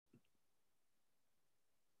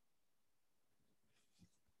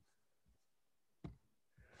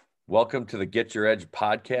Welcome to the Get Your Edge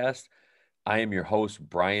podcast. I am your host,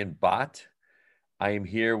 Brian Bott. I am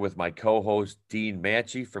here with my co-host, Dean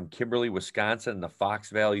Matchey from Kimberly, Wisconsin, and the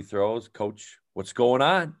Fox Valley Throws. Coach, what's going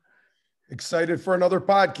on? Excited for another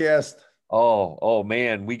podcast. Oh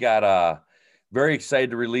man, we got very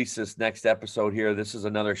excited to release this next episode here. This is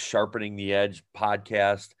another Sharpening the Edge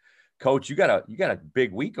podcast. Coach, you got a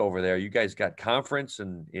big week over there. You guys got conference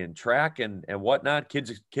and in track and whatnot.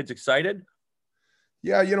 Kids excited?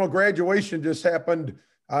 Yeah, graduation just happened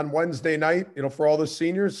on Wednesday night, for all the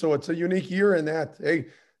seniors. So it's a unique year in that, hey,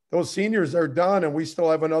 those seniors are done and we still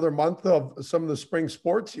have another month of some of the spring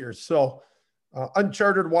sports here. So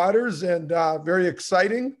uncharted waters and very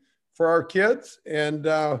exciting for our kids. And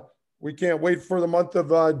we can't wait for the month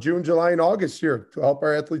of June, July, and August here to help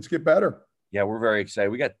our athletes get better. Yeah, we're very excited.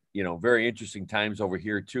 We got, very interesting times over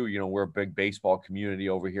here too. We're a big baseball community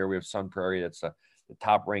over here. We have Sun Prairie. That's the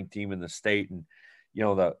top ranked team in the state. And,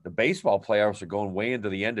 the baseball playoffs are going way into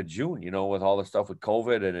the end of June, with all the stuff with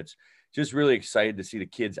COVID. And it's just really excited to see the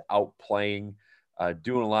kids out playing,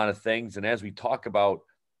 doing a lot of things. And as we talk about,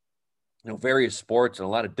 various sports and a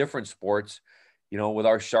lot of different sports, with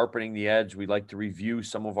our Sharpening the Edge, we'd like to review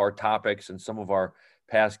some of our topics and some of our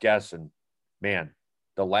past guests. And man,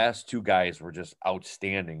 the last two guys were just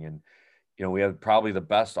outstanding. And, we have probably the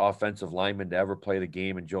best offensive lineman to ever play the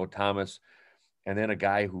game in Joe Thomas. And then a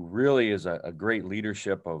guy who really is a great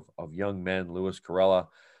leadership of young men, Louis Carella,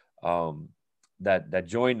 that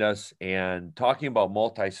joined us. And talking about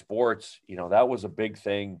multi-sports, that was a big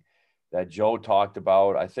thing that Joe talked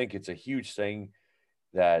about. I think it's a huge thing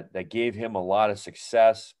that gave him a lot of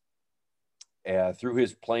success through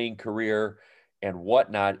his playing career and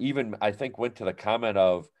whatnot. Even, I think, went to the comment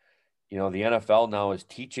of, the NFL now is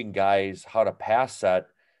teaching guys how to pass set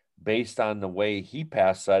based on the way he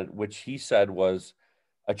passed set, which he said was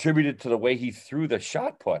attributed to the way he threw the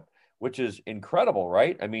shot put, which is incredible,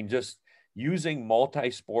 right? I mean, just using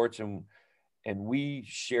multi-sports, and we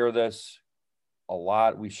share this a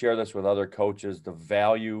lot. We share this with other coaches, the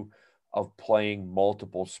value of playing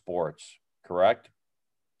multiple sports, correct?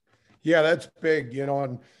 Yeah, that's big,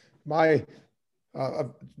 and my,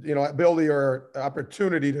 ability or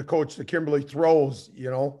opportunity to coach the Kimberly Throws,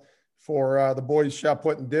 for the boys shot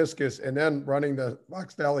put and discus, and then running the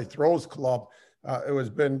Fox Valley Throws Club. Has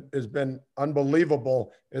been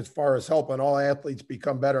unbelievable as far as helping all athletes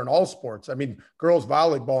become better in all sports. I mean, girls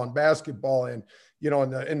volleyball and basketball and,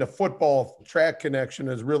 in the football track connection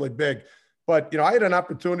is really big. But, I had an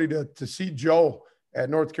opportunity to see Joe at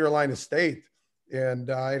North Carolina State. And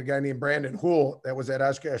I had a guy named Brandon Houle that was at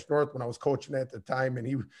Oshkosh North when I was coaching at the time. And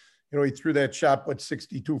he threw that shot put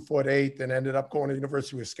 62'8" and ended up going to the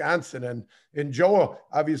University of Wisconsin. And Joe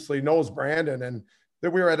obviously knows Brandon. And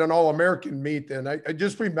then we were at an All-American meet. And I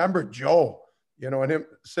just remember Joe, and him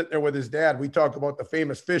sitting there with his dad. We talk about the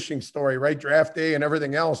famous fishing story, right? Draft day and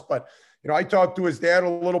everything else. But, I talked to his dad a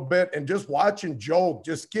little bit, and just watching Joe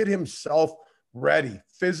just get himself ready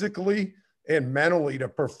physically and mentally to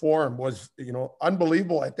perform was,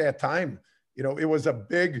 unbelievable at that time. It was a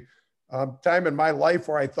big time in my life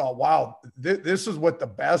where I thought, wow, this is what the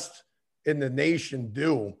best in the nation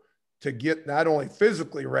do to get not only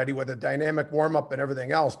physically ready with a dynamic warm-up and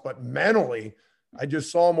everything else, but mentally. I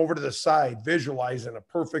just saw him over to the side, visualizing a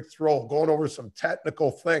perfect throw, going over some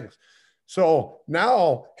technical things. So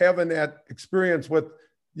now having that experience with,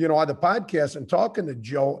 on the podcast and talking to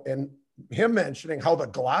Joe and him mentioning how the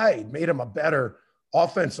glide made him a better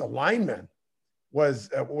offensive lineman was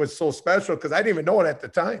so special, because I didn't even know it at the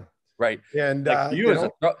time. Right. And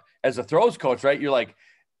like as a throws coach, right? You're like,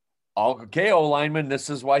 okay, O-lineman, this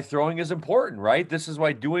is why throwing is important, right? This is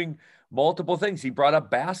why doing multiple things. He brought up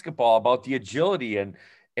basketball, about the agility and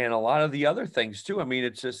a lot of the other things too. I mean,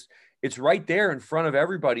 it's right there in front of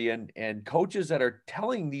everybody. And coaches that are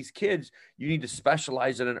telling these kids, you need to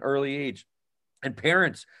specialize at an early age. And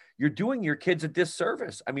parents, you're doing your kids a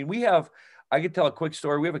disservice. I mean, I could tell a quick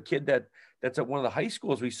story. We have a kid that's at one of the high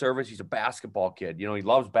schools we service. He's a basketball kid. He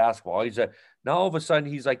loves basketball. Now all of a sudden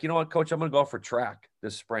he's like, you know what, coach, I'm going to go for track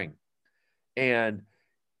this spring. And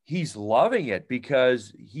he's loving it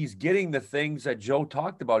because he's getting the things that Joe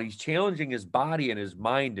talked about. He's challenging his body and his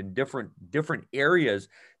mind in different areas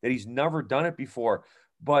that he's never done it before.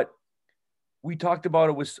 But we talked about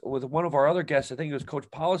it with one of our other guests. I think it was Coach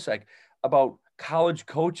Polisek, about college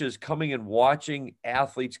coaches coming and watching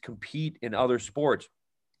athletes compete in other sports,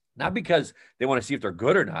 not because they want to see if they're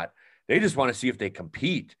good or not. They just want to see if they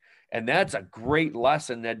compete. And that's a great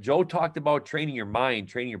lesson that Joe talked about, training your mind,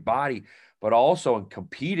 training your body, but also in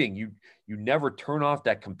competing, you never turn off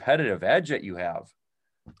that competitive edge that you have.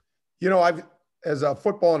 I've, as a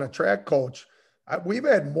football and a track coach, we've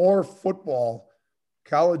had more football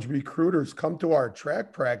college recruiters come to our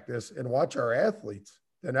track practice and watch our athletes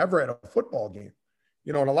than ever at a football game.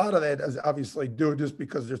 You know, and a lot of that is obviously due just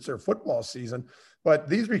because it's their football season. But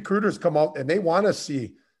these recruiters come out and they want to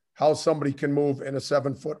see how somebody can move in a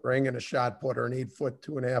 7-foot ring and a shot put, or an 8-foot,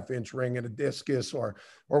 2.5-inch ring and a discus, or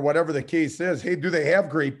whatever the case is. Hey, do they have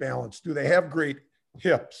great balance? Do they have great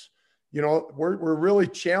hips? You know, we're really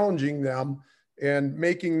challenging them and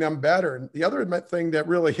making them better. And the other thing that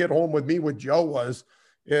really hit home with me with Joe was,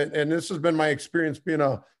 and this has been my experience being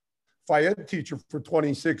a Phi Ed teacher for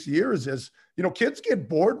 26 years, is, you know, kids get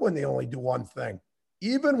bored when they only do one thing.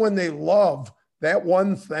 Even when they love that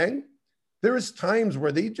one thing, there's times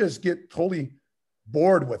where they just get totally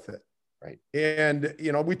bored with it. Right. And,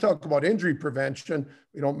 you know, we talk about injury prevention.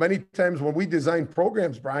 You know, many times when we design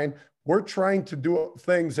programs, Brian, we're trying to do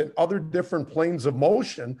things in other different planes of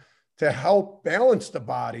motion to help balance the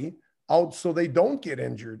body out so they don't get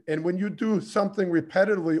injured. And when you do something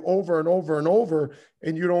repetitively over and over and over,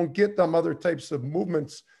 and you don't get them other types of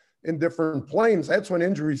movements in different planes, that's when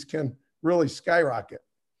injuries can really skyrocket.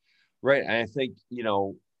 Right. And I think, you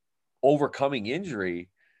know, overcoming injury,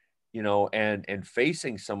 you know, and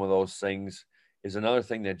facing some of those things is another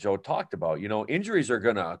thing that Joe talked about. You know, injuries are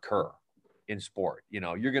going to occur in sport. You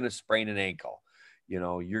know, you're going to sprain an ankle, you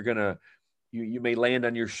know, you may land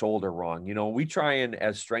on your shoulder wrong. You know, we try and,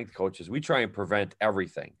 as strength coaches, we try and prevent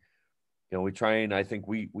everything. You know, we try and, I think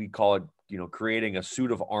we call it, you know, creating a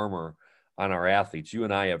suit of armor on our athletes. You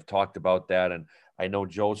and I have talked about that. And I know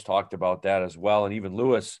Joe's talked about that as well. And even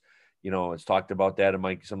Lewis, you know, has talked about that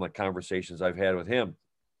in some of the conversations I've had with him.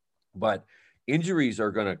 But injuries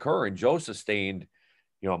are going to occur. And Joe sustained,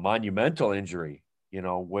 you know, a monumental injury, you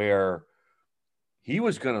know, where he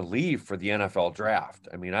was going to leave for the NFL draft.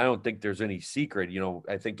 I mean, I don't think there's any secret. You know,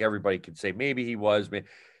 I think everybody could say maybe he was.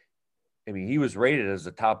 I mean, he was rated as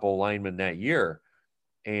the top O lineman that year.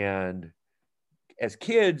 And as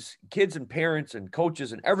kids and parents and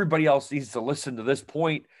coaches and everybody else needs to listen to this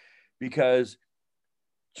point, because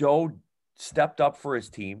Joe stepped up for his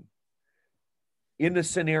team in the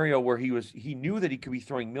scenario where he knew that he could be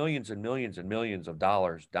throwing millions and millions and millions of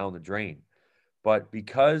dollars down the drain. But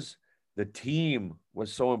because the team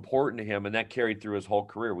was so important to him, and that carried through his whole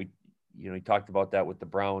career. He talked about that with the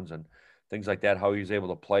Browns and things like that, how he was able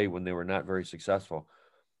to play when they were not very successful.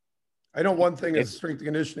 I know one thing as a strength and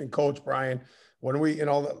conditioning coach, Brian, when we, you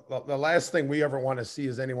know, the last thing we ever want to see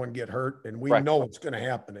is anyone get hurt, and we know it's going to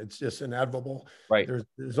happen. It's just inevitable. Right.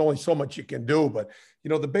 There's only so much you can do. But, you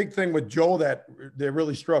know, the big thing with Joe that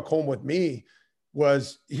really struck home with me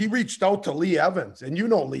was he reached out to Lee Evans, and you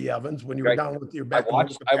know Lee Evans when you were down with your back.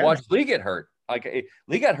 I watched Lee get hurt. Like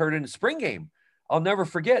Lee got hurt in the spring game. I'll never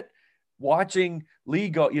forget watching Lee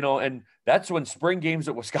go, you know, and that's when spring games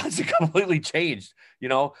at Wisconsin completely changed. You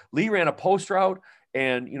know, Lee ran a post route,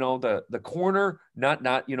 and, you know, the corner,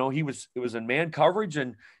 not, you know, it was in man coverage,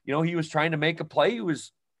 and, you know, he was trying to make a play. He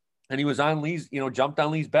was on Lee's, you know, jumped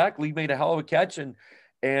on Lee's back. Lee made a hell of a catch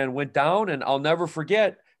and went down. And I'll never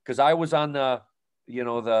forget, because I was on the, you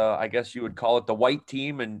know, I guess you would call it the white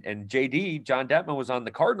team, and JD, John Detman, was on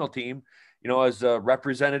the Cardinal team, you know, as a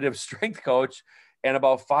representative strength coach. And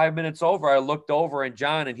about 5 minutes over, I looked over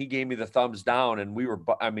and he gave me the thumbs down, and we were,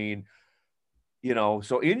 I mean, you know,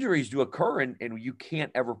 so injuries do occur, and you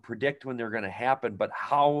can't ever predict when they're going to happen, but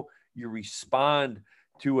how you respond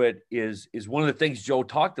to it is one of the things Joe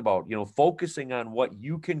talked about, you know, focusing on what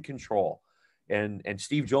you can control. And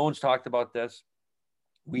Steve Jones talked about this.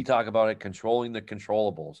 We talk about it, controlling the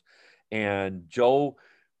controllables. And Joe,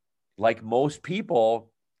 like most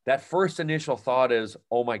people, that first initial thought is,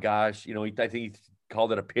 oh my gosh, you know, I think he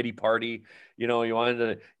called it a pity party. You know, he wanted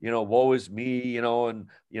to, you know, woe is me, you know, and,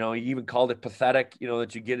 you know, he even called it pathetic, you know,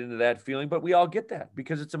 that you get into that feeling, but we all get that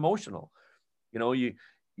because it's emotional. You know, you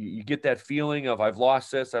get that feeling of I've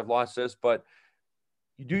lost this, but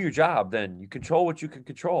you do your job, then you control what you can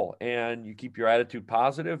control, and you keep your attitude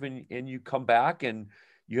positive, and you come back and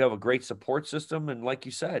you have a great support system. And like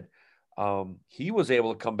you said, he was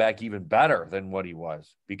able to come back even better than what he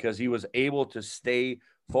was, because he was able to stay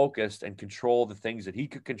focused and control the things that he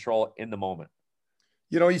could control in the moment.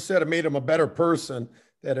 You know, he said it made him a better person,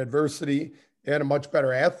 that adversity, and a much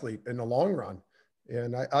better athlete in the long run.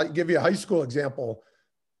 And I'll give you a high school example,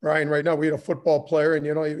 Brian. Right now, we had a football player, and,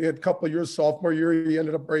 you know, he had a couple of years, sophomore year, he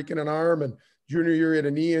ended up breaking an arm, and junior year, he had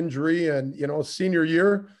a knee injury. And, you know, senior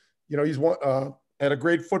year, you know, he's had a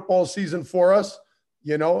great football season for us,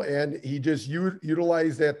 you know, and he just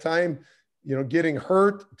utilized that time, you know, getting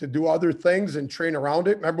hurt to do other things and train around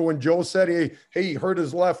it. Remember when Joe said, hey, he hurt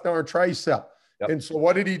his left arm tricep. Yep. And so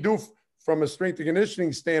what did he do from a strength and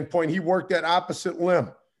conditioning standpoint, he worked that opposite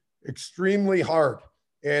limb extremely hard.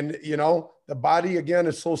 And, you know, the body, again,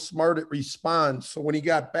 is so smart, it responds. So when he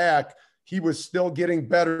got back, he was still getting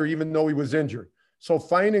better, even though he was injured. So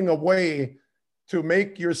finding a way to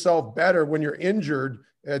make yourself better when you're injured,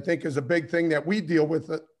 I think, is a big thing that we deal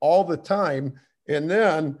with all the time. And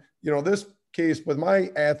then, you know, this case with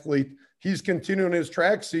my athlete, he's continuing his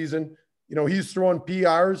track season. You know, he's throwing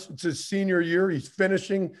PRs. It's his senior year. He's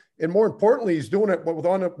finishing. And more importantly, he's doing it with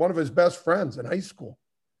one of his best friends in high school.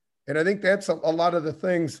 And I think that's a lot of the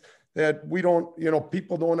things that we don't, you know,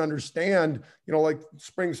 people don't understand. You know, like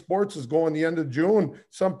spring sports is going the end of June.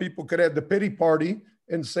 Some people could have the pity party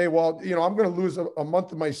and say, well, you know, I'm going to lose a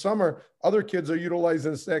month of my summer. Other kids are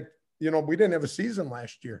utilizing this, you know, we didn't have a season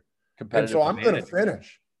last year. And so I'm going to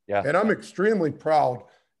finish. Yeah. And I'm extremely proud,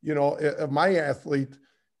 you know, of my athlete,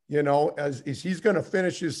 you know, as he's going to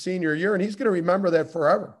finish his senior year, and he's going to remember that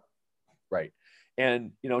forever. Right.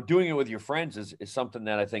 And, you know, doing it with your friends is something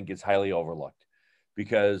that I think is highly overlooked,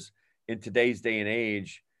 because in today's day and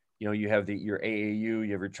age, you know, you have your AAU,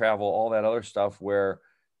 you have your travel, all that other stuff where,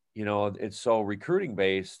 you know, it's so recruiting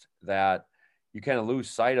based that you kind of lose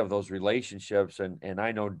sight of those relationships. And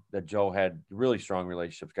I know that Joe had really strong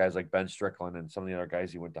relationships, guys like Ben Strickland and some of the other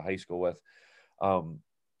guys he went to high school with.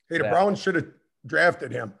 Hey, the Browns should have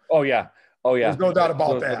drafted him. Oh yeah. Oh yeah. There's no doubt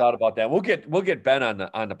about that. No doubt about that. We'll get Ben on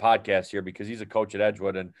the podcast here, because he's a coach at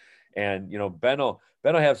Edgewood, and you know, Ben will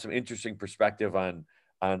have some interesting perspective on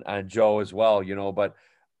Joe as well, you know. But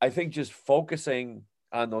I think just focusing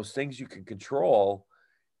on those things you can control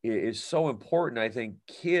is so important. I think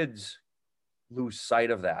kids lose sight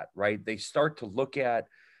of that, right? They start to look at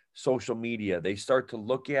social media. They start to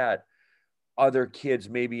look at other kids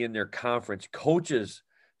maybe in their conference. Coaches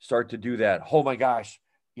start to do that. Oh my gosh,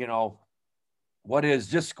 you know, what is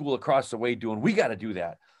this school across the way doing? We got to do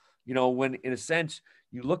that. You know, when in a sense,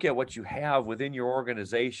 you look at what you have within your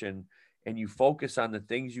organization and you focus on the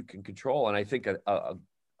things you can control. And I think a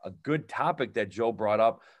good topic that Joe brought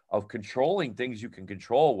up of controlling things you can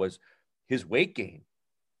control was his weight gain.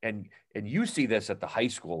 And you see this at the high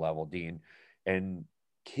school level, Dean, and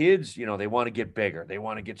kids, you know, they want to get bigger. They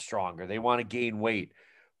want to get stronger. They want to gain weight,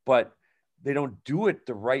 but they don't do it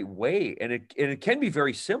the right way. And it can be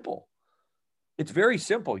very simple. It's very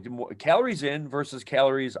simple. Calories in versus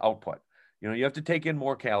calories output. You know, you have to take in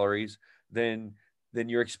more calories than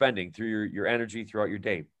you're expending through your energy throughout your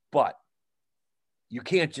day. But you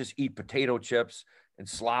can't just eat potato chips and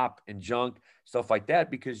slop and junk, stuff like that,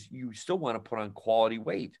 because you still want to put on quality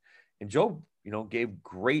weight. And Joe, you know, gave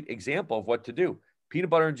great example of what to do. Peanut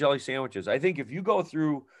butter and jelly sandwiches. I think if you go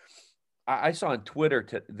through, I saw on Twitter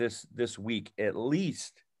this week, at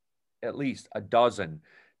least a dozen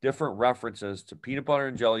different references to peanut butter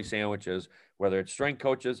and jelly sandwiches, whether it's strength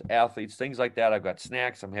coaches, athletes, things like that. I've got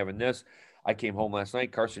snacks. I'm having this. I came home last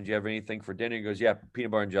night. Carson, do you have anything for dinner? He goes, yeah, peanut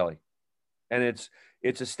butter and jelly. And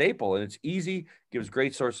it's a staple, and it's easy, gives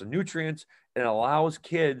great source of nutrients, and allows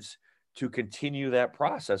kids to continue that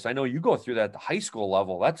process. I know you go through that at the high school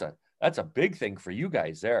level. That's a big thing for you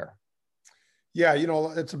guys there. Yeah, you know,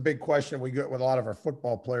 it's a big question we get with a lot of our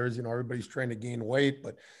football players. You know, everybody's trying to gain weight,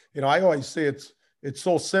 but, you know, I always say it's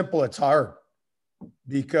so simple, it's hard,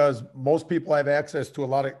 because most people have access to a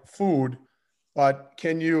lot of food, but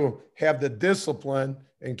can you have the discipline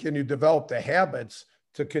and can you develop the habits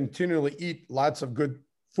to continually eat lots of good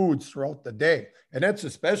foods throughout the day? And that's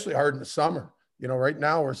especially hard in the summer. You know, right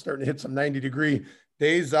now we're starting to hit some 90-degree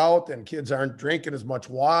days out, and kids aren't drinking as much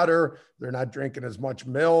water. They're not drinking as much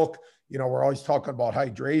milk. You know, we're always talking about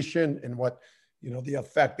hydration and what, you know, the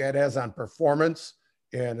effect that has on performance.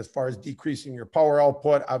 And as far as decreasing your power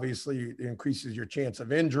output, obviously it increases your chance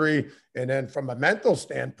of injury. And then from a mental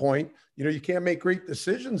standpoint, you know, you can't make great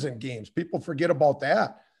decisions in games. People forget about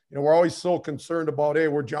that. You know, we're always so concerned about, hey,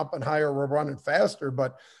 we're jumping higher, we're running faster.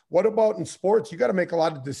 But what about in sports? You got to make a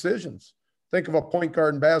lot of decisions. Think of a point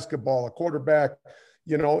guard in basketball, a quarterback.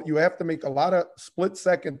 You know, you have to make a lot of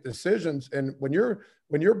split-second decisions. And when your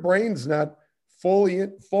brain's not fully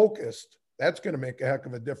focused, that's going to make a heck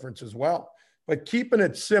of a difference as well. But keeping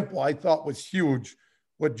it simple, I thought was huge,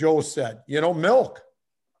 what Joe said. You know, milk.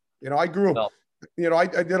 You know, I grew up, you know, I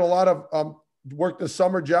did a lot of worked a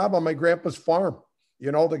summer job on my grandpa's farm.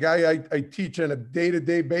 You know, the guy I teach on a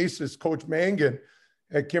day-to-day basis, Coach Mangan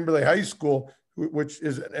at Kimberly High School, which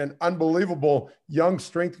is an unbelievable young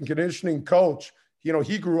strength and conditioning coach. You know,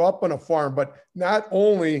 he grew up on a farm, but not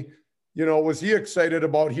only, you know, was he excited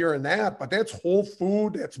about hearing that, but that's whole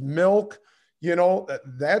food, that's milk. You know,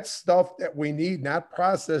 that's stuff that we need, not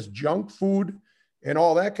processed junk food and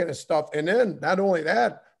all that kind of stuff. And then not only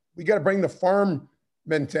that, we got to bring the farm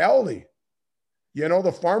mentality. You know,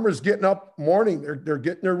 the farmer's getting up morning, they're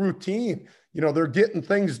getting their routine, you know, they're getting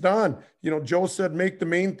things done. You know, Joe said, make the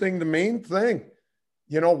main thing the main thing.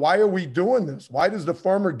 You know, why are we doing this? Why does the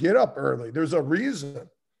farmer get up early? There's a reason,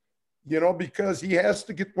 you know, because he has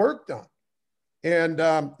to get work done. And,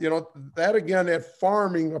 you know, that again, that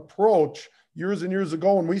farming approach years and years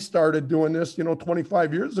ago, when we started doing this, you know,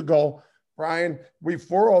 25 years ago, Brian,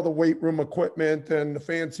 before all the weight room equipment and the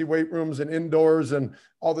fancy weight rooms and indoors and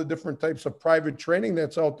all the different types of private training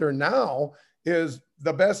that's out there now, is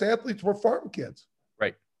the best athletes were farm kids.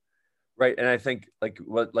 Right. Right. And I think like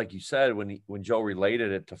you said, when Joe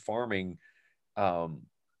related it to farming,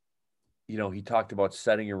 you know, he talked about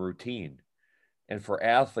setting a routine. And for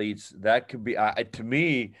athletes, that could be, to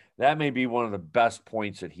me, that may be one of the best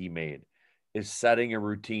points that he made, is setting a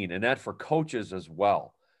routine. And that for coaches as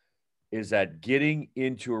well, is that getting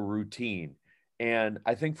into a routine. And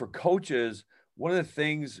I think for coaches, one of the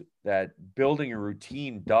things that building a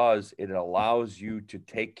routine does, it allows you to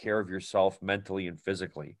take care of yourself mentally and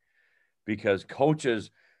physically. Because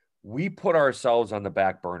coaches, we put ourselves on the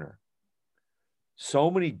back burner.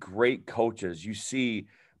 So many great coaches you see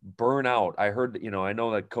burn out. I heard, you know, I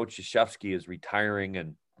know that Coach Krzyzewski is retiring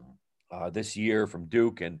and this year from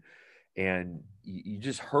Duke, and you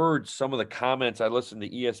just heard some of the comments. I listened to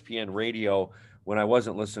ESPN radio when I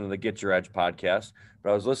wasn't listening to the Get Your Edge podcast, but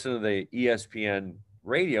I was listening to the ESPN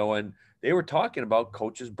radio, and they were talking about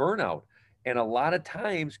coaches burnout. And a lot of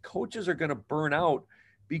times coaches are going to burn out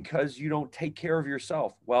because you don't take care of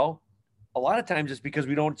yourself. Well, a lot of times it's because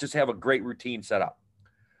we don't just have a great routine set up.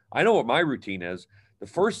 I know what my routine is. The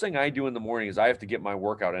first thing I do in the morning is I have to get my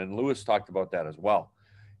workout in. And Lewis talked about that as well,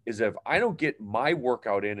 is if I don't get my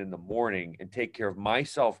workout in the morning and take care of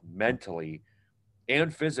myself mentally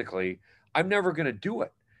and physically, I'm never going to do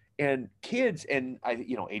it. And kids, and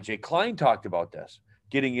you know, AJ Klein talked about this,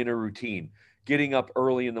 getting in a routine, getting up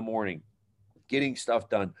early in the morning, getting stuff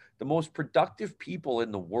done. The most productive people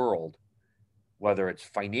in the world, whether it's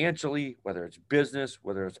financially, whether it's business,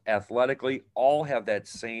 whether it's athletically, all have that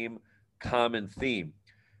same common theme.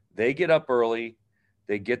 They get up early,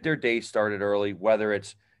 they get their day started early, whether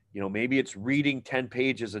it's, you know, maybe it's reading 10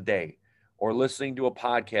 pages a day or listening to a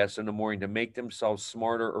podcast in the morning to make themselves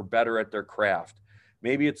smarter or better at their craft.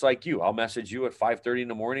 Maybe it's like you, I'll message you at 5:30 in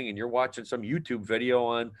the morning and you're watching some YouTube video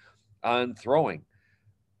on throwing.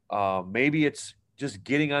 Maybe it's just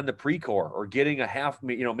getting on the Precor or getting a half,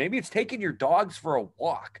 you know, maybe it's taking your dogs for a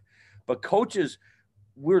walk. But coaches,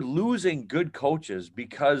 we're losing good coaches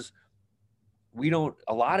because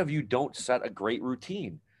a lot of you don't set a great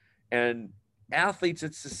routine. And athletes,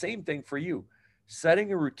 it's the same thing for you.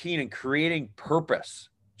 Setting a routine and creating purpose.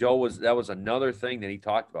 That was another thing that he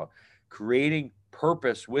talked about, creating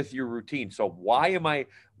purpose with your routine. So why am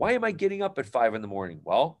I getting up at 5 in the morning?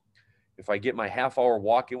 Well, if I get my half-hour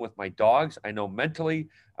walk in with my dogs, I know mentally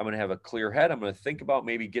I'm going to have a clear head. I'm going to think about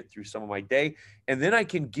maybe get through some of my day. And then I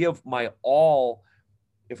can give my all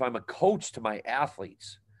if I'm a coach to my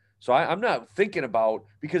athletes. So I'm not thinking about,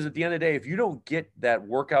 because at the end of the day, if you don't get that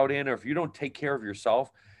workout in, or if you don't take care of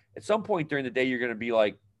yourself, at some point during the day, you're going to be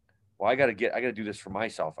like, well, I got to do this for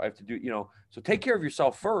myself. I have to do, you know, so take care of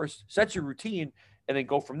yourself first, set your routine, and then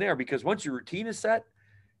go from there. Because once your routine is set,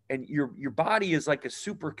 and your body is like a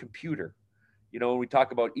supercomputer. You know, when we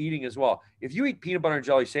talk about eating as well, if you eat peanut butter and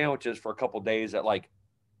jelly sandwiches for a couple of days at like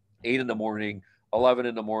 8 in the morning, 11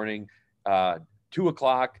 in the morning, 2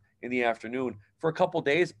 o'clock in the afternoon, for a couple of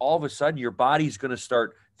days, all of a sudden your body's going to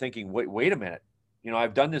start thinking, wait a minute, you know,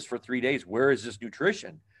 I've done this for 3 days. Where is this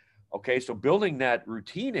nutrition? Okay. So building that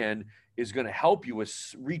routine in is going to help you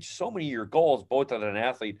reach so many of your goals, both as an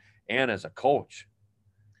athlete and as a coach.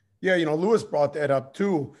 Yeah, you know, Lewis brought that up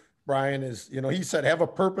too, Brian, is, you know, he said, have a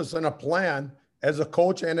purpose and a plan as a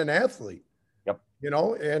coach and an athlete. Yep. You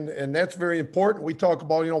know, and that's very important. We talk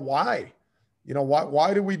about, you know, why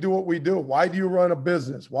do we do what we do? Why do you run a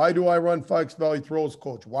business? Why do I run Fox Valley Throws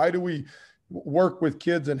Coach? Why do we work with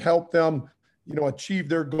kids and help them, you know, achieve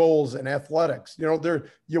their goals in athletics? You know,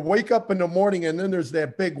 you wake up in the morning and then there's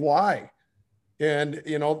that big why. And,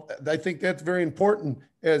 you know, I think that's very important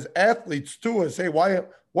as athletes too, is, hey,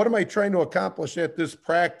 what am I trying to accomplish at this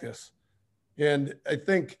practice? And I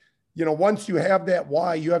think, you know, once you have that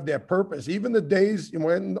why, you have that purpose. Even the days, you know,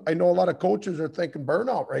 when I know a lot of coaches are thinking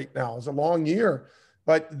burnout right now, it's a long year,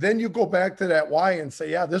 but then you go back to that why and say,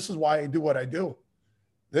 yeah, this is why I do what I do.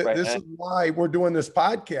 This is why we're doing this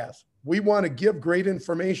podcast. We want to give great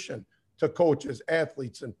information to coaches,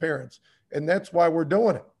 athletes, and parents. And that's why we're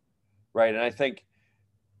doing it. Right. And I think,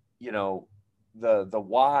 you know, the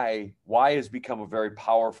why has become a very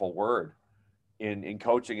powerful word in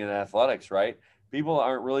coaching and athletics, right? People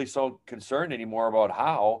aren't really so concerned anymore about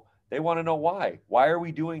how. They want to know why. Why are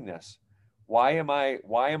we doing this? Why am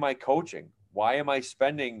I coaching? Why am I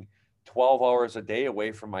spending 12 hours a day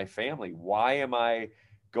away from my family? Why am I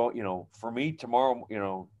going, for me tomorrow,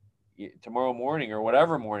 tomorrow morning or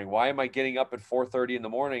whatever morning, why am I getting up at 4:30 in the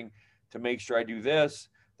morning to make sure I do this?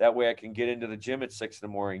 That way I can get into the gym at 6 in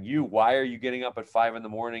the morning. Why are you getting up at 5 in the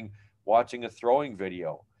morning watching a throwing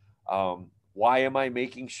video? Why am I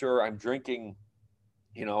making sure I'm drinking,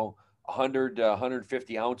 100 to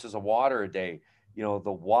 150 ounces of water a day?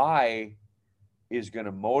 The why is going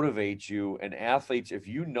to motivate you. And athletes, if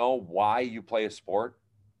you know why you play a sport,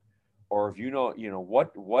 or if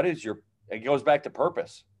what is your, it goes back to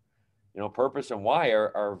purpose. Purpose and why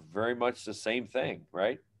are very much the same thing,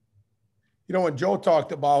 right? When Joe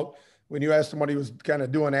talked about, when you asked him what he was kind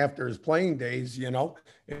of doing after his playing days,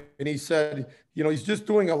 and he said, he's just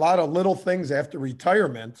doing a lot of little things after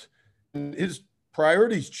retirement. And his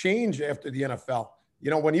priorities changed after the NFL.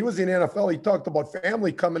 When he was in the NFL, he talked about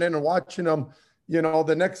family coming in and watching him,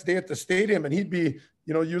 the next day at the stadium, and he'd be,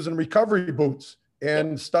 using recovery boots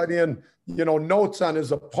and studying, notes on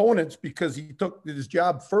his opponents because he took his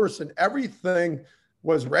job first, and everything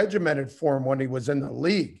was regimented for him when he was in the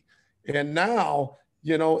league. And now,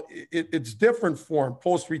 it's different for him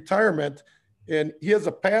post-retirement. And he has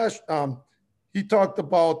a passion. He talked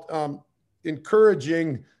about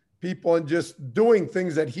encouraging people and just doing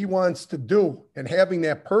things that he wants to do and having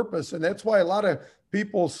that purpose. And that's why a lot of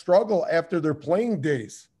people struggle after their playing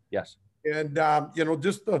days. Yes. And,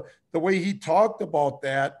 just the way he talked about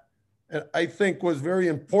that, I think was very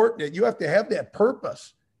important, that you have to have that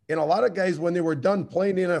purpose. And a lot of guys, when they were done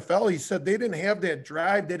playing the NFL, he said they didn't have that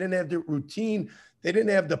drive. They didn't have the routine. They didn't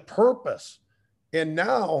have the purpose. And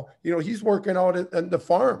now, he's working out at the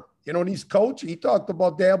farm, and he's coaching. He talked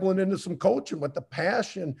about dabbling into some coaching with the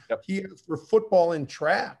passion he has for football and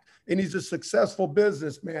track. And he's a successful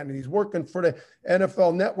businessman, and he's working for the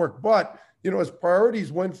NFL Network. But, his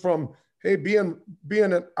priorities went from, hey, being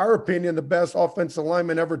in our opinion, the best offensive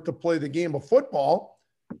lineman ever to play the game of football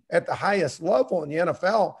at the highest level in the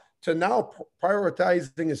NFL, to now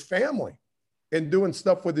prioritizing his family and doing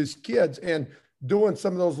stuff with his kids and doing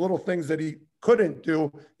some of those little things that he couldn't do,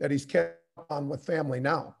 that he's kept on with family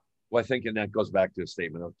now. Well, I think, and that goes back to the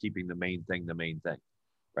statement of keeping the main thing,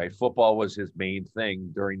 right? Football was his main thing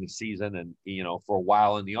during the season and, for a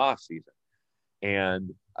while in the off season.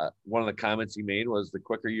 And one of the comments he made was, the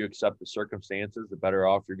quicker you accept the circumstances, the better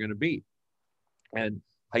off you're going to be. And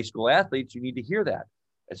high school athletes, you need to hear that.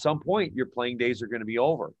 At some point, your playing days are going to be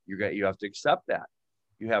over. You have to accept that.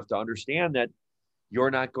 You have to understand that you're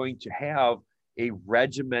not going to have a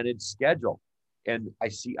regimented schedule. And I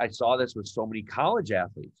saw this with so many college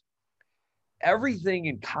athletes. Everything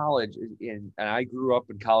in college, and I grew up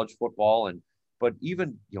in college football, but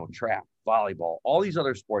even track, volleyball, all these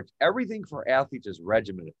other sports, everything for athletes is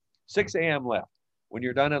regimented. 6 a.m. lift. When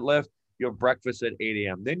you're done at lift, you have breakfast at 8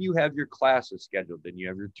 a.m. Then you have your classes scheduled. Then you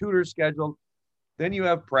have your tutors scheduled. Then you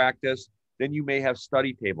have practice. Then you may have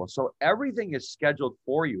study tables. So everything is scheduled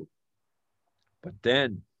for you. But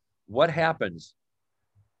then what happens?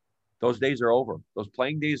 Those days are over. Those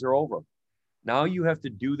playing days are over. Now you have to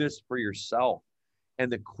do this for yourself.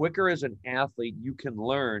 And the quicker as an athlete you can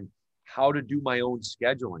learn how to do my own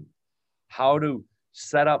scheduling, how to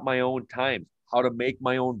set up my own times, how to make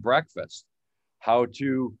my own breakfast, how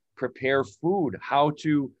to prepare food, how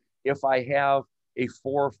to, if I have a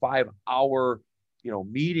 4 or 5 hour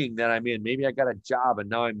meeting that I'm in, maybe I got a job and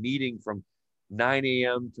now I'm meeting from 9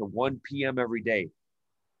 a.m. to 1 p.m. every day.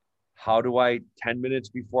 How do I, 10 minutes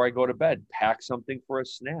before I go to bed, pack something for a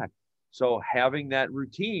snack? So having that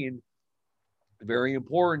routine, very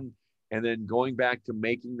important. And then going back to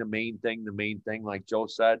making the main thing, like Joe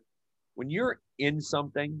said, when you're in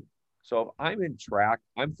something, so if I'm in track,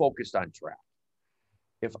 I'm focused on track.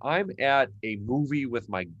 If I'm at a movie with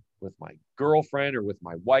my girlfriend or with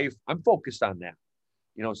my wife, I'm focused on that.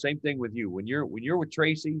 Same thing with you. When you're with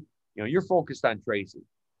Tracy, you're focused on Tracy.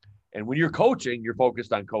 And when you're coaching, you're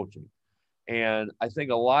focused on coaching. And I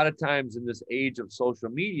think a lot of times in this age of social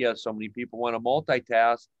media, so many people want to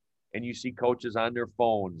multitask, and you see coaches on their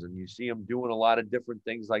phones and you see them doing a lot of different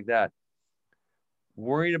things like that.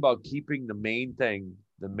 Worrying about keeping the main thing,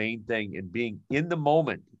 and being in the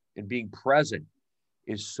moment and being present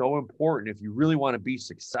is so important if you really want to be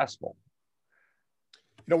successful.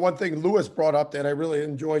 One thing Lewis brought up that I really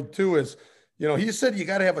enjoyed too is, he said you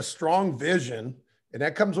got to have a strong vision, and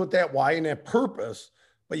that comes with that why and that purpose,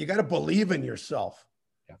 but you got to believe in yourself.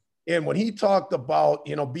 Yeah. And when he talked about,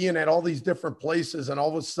 being at all these different places and all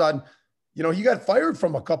of a sudden, he got fired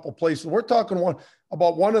from a couple places. We're talking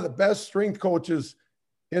about one of the best strength coaches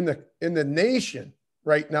in the nation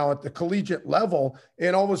right now at the collegiate level,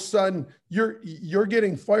 and all of a sudden you're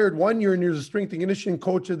getting fired one year and you're the strength and conditioning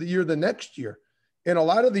coach of the year the next year. And a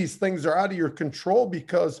lot of these things are out of your control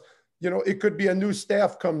because, you know, it could be a new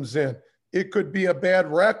staff comes in, it could be a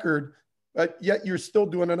bad record, but yet you're still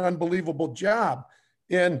doing an unbelievable job.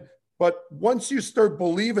 But once you start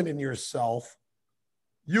believing in yourself,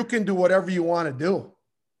 you can do whatever you want to do.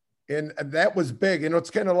 And that was big. You know, it's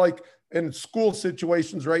kind of like in school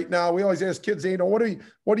situations right now, we always ask kids, you know, what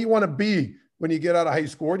do you want to be when you get out of high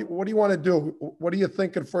school? What do you want to do? What are you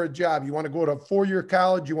thinking for a job? You want to go to a 4-year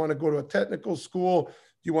college? You want to go to a technical school? Do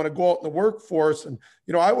you want to go out in the workforce? And,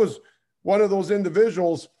 you know, I was one of those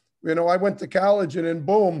individuals. You know, I went to college and then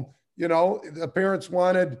boom, you know, the parents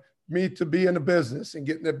wanted me to be in the business and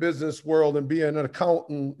get in the business world and be an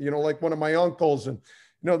accountant, you know, like one of my uncles. And,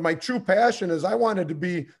 you know, my true passion is I wanted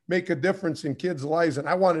to make a difference in kids' lives, and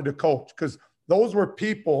I wanted to coach because those were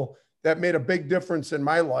people that made a big difference in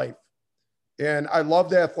my life. And I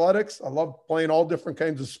loved athletics. I loved playing all different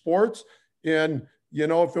kinds of sports. And, you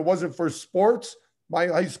know, if it wasn't for sports, my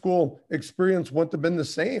high school experience wouldn't have been the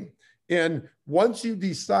same. And once you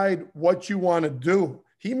decide what you want to do,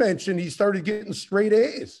 he mentioned he started getting straight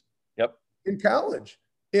A's in college.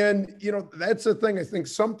 And, you know, that's the thing. I think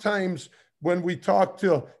sometimes when we talk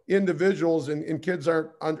to individuals and kids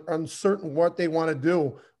are uncertain what they want to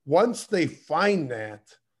do, once they find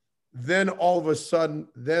that, then all of a sudden,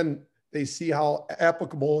 then they see how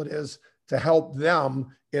applicable it is to help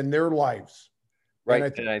them in their lives. Right.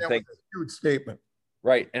 And I think was a huge statement.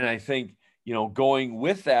 Right. And I think, you know, going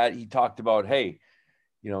with that, he talked about, hey,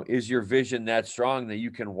 you know, is your vision that strong that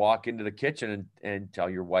you can walk into the kitchen and tell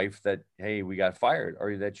your wife that, hey, we got fired,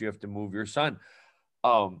 or that you have to move your son?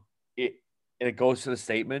 And it goes to the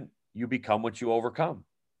statement, you become what you overcome.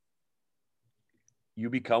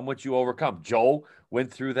 You become what you overcome. Joe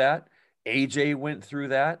went through that. AJ went through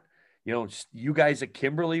that. You know, you guys at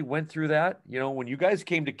Kimberly went through that. You know, when you guys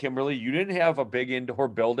came to Kimberly, you didn't have a big indoor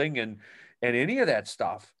building and any of that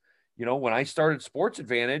stuff. You know, when I started Sports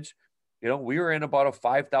Advantage, you know, we were in about a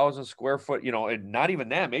 5,000 square foot, you know, and not even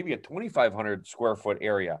that, maybe a 2,500 square foot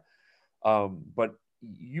area. But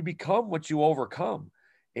you become what you overcome.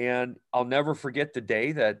 And I'll never forget the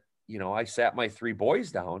day that, you know, I sat my 3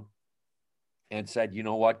 boys down and said, you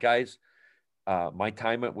know what, guys, my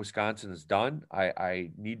time at Wisconsin is done.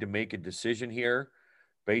 I need to make a decision here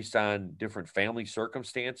based on different family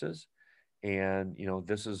circumstances. And, you know,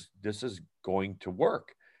 this is going to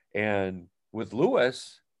work. And with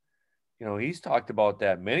Lewis, you know, he's talked about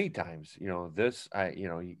that many times. You know,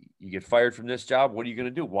 you get fired from this job. What are you going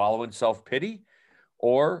to do? Wallow in self-pity?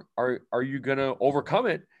 Or are you going to overcome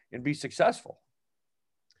it and be successful?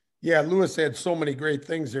 Yeah, Lewis had so many great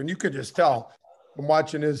things there, and you could just tell from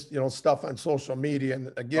watching his, you know, stuff on social media.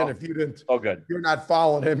 And again, if you didn't, good. You're not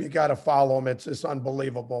following him, you got to follow him. It's just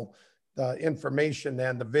unbelievable, the information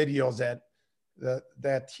and the videos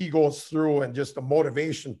that he goes through, and just the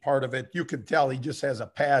motivation part of it. You can tell he just has a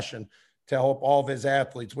passion to help all of his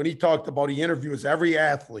athletes. When he talked about, he interviews every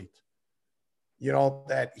athlete, you know,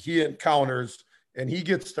 that he encounters, and he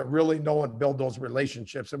gets to really know and build those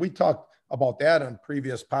relationships. And we talked about that on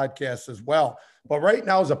previous podcasts as well. But right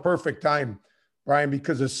now is a perfect time, Brian,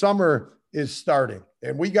 because the summer is starting,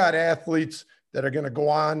 and we got athletes that are going to go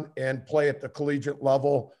on and play at the collegiate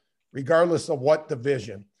level, regardless of what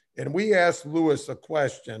division. And we asked Lewis a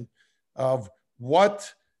question of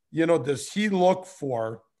what, you know, does he look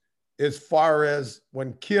for as far as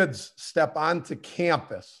when kids step onto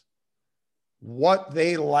campus, what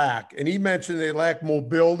they lack. And he mentioned they lack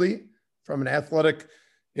mobility from an athletic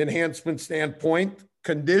enhancement standpoint.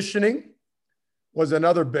 Conditioning was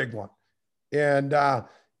another big one. And,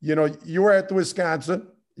 you know, you were at the Wisconsin,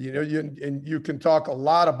 you know, you can talk a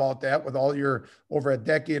lot about that with all your over a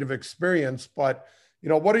decade of experience. But, you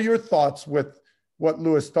know, what are your thoughts with what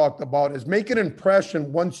Lewis talked about is make an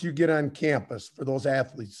impression once you get on campus for those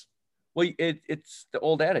athletes? Well, it's the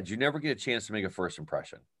old adage, you never get a chance to make a first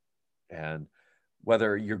impression. And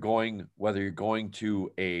whether you're going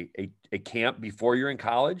to a camp before you're in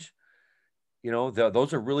college, you know,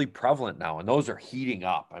 those are really prevalent now, and those are heating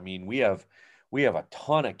up. I mean, we have a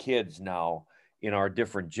ton of kids now in our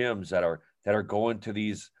different gyms that are going to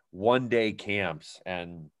these one-day camps,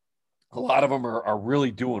 and a lot of them are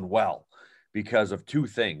really doing well because of 2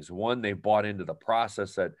 things. One, they bought into the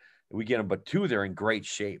process that we get them, but 2, they're in great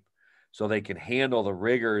shape so they can handle the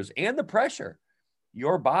rigors and the pressure.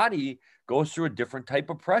 Your body goes through a different type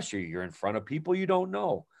of pressure. You're in front of people you don't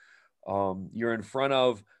know. You're in front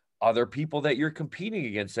of other people that you're competing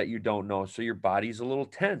against that you don't know. So your body's a little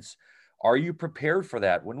tense. Are you prepared for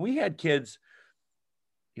that? When we had kids,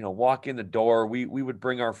 walk in the door, we would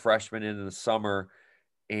bring our freshmen in the summer,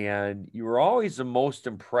 and you were always the most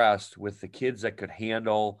impressed with the kids that could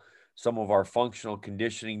handle some of our functional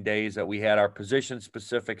conditioning days that we had, our position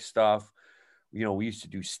specific stuff. We used to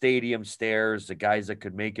do stadium stairs, the guys that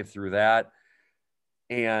could make it through that.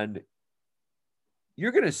 And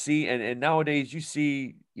you're going to see, and nowadays you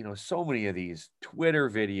see, so many of these Twitter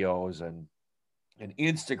videos and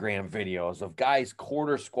Instagram videos of guys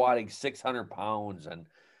quarter squatting 600 pounds and,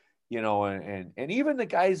 and even the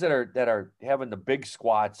guys that are having the big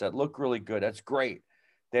squats that look really good. That's great.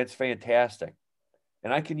 That's fantastic.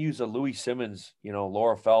 And I can use a Louis Simmons,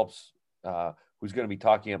 Laura Phelps, who's going to be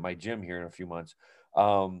talking at my gym here in a few months,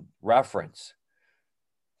 reference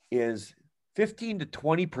is 15 to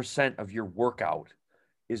 20% of your workout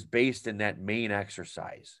is based in that main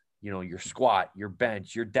exercise. Your squat, your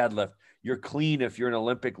bench, your deadlift, your clean if you're an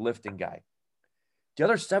Olympic lifting guy. The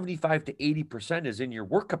other 75 to 80% is in your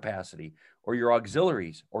work capacity or your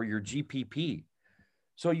auxiliaries or your GPP.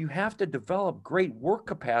 So you have to develop great work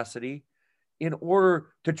capacity in order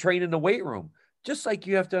to train in the weight room, just like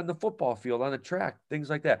you have to on the football field, on the track, things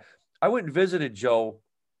like that. I went and visited Joe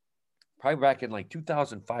probably back in like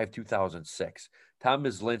 2005, 2006. Tom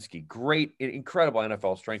Myslinski, great, incredible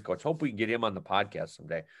NFL strength coach. Hope we can get him on the podcast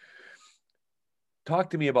someday.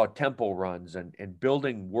 Talk to me about tempo runs and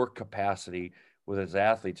building work capacity with his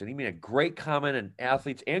athletes. And he made a great comment, and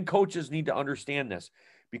athletes and coaches need to understand this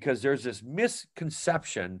because there's this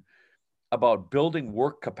misconception about building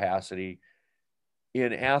work capacity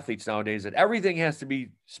in athletes nowadays that everything has to be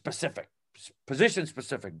specific, position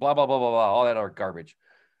specific, blah, blah, blah, blah, blah, all that other garbage.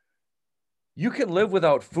 You can live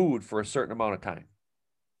without food for a certain amount of time.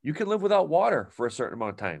 You can live without water for a certain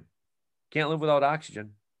amount of time. Can't live without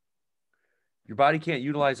oxygen. Your body can't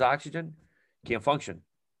utilize oxygen, can't function,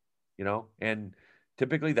 and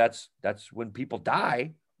typically that's when people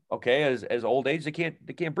die. Okay. As old age, they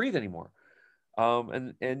can't breathe anymore.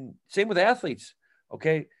 And same with athletes.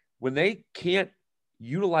 Okay. When they can't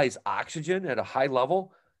utilize oxygen at a high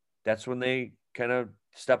level, that's when they kind of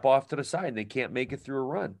step off to the side and they can't make it through a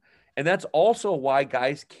run. And that's also why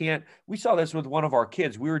guys can't. We saw this with one of our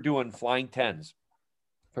kids. We were doing flying 10s,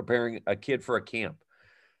 preparing a kid for a camp.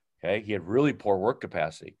 Okay. He had really poor work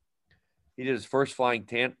capacity. He did his first flying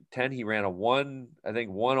 10. He ran a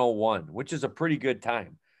 101, which is a pretty good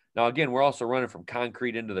time. Now, again, we're also running from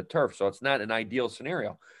concrete into the turf, so it's not an ideal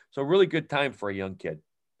scenario. So really good time for a young kid.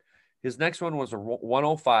 His next one was a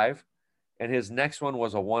 105, and his next one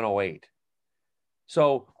was a 108.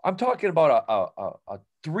 So I'm talking about a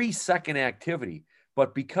 3-second activity,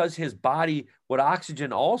 but because his body, what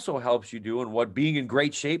oxygen also helps you do and what being in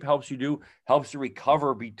great shape helps you do, helps you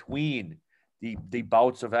recover between the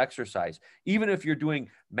bouts of exercise. Even if you're doing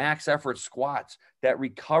max effort squats, that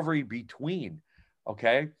recovery between,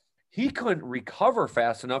 okay? He couldn't recover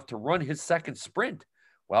fast enough to run his second sprint.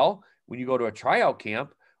 Well, when you go to a tryout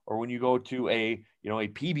camp or when you go to a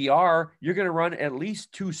PBR, you're going to run at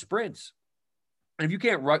least 2 sprints. And if you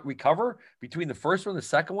can't recover between the first one and the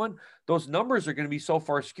second one, those numbers are going to be so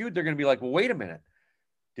far skewed. They're going to be like, well, wait a minute.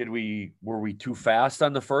 Were we too fast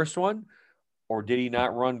on the first one? Or did he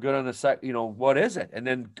not run good on the second? What is it? And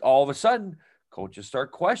then all of a sudden, coaches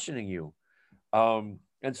start questioning you. And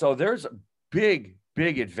so there's a big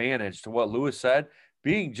advantage to what Lewis said,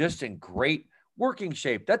 being just in great working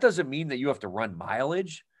shape. That doesn't mean that you have to run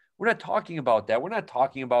mileage. We're not talking about that. We're not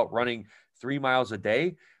talking about running 3 miles a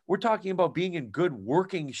day. We're talking about being in good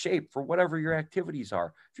working shape for whatever your activities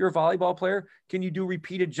are. If you're a volleyball player, can you do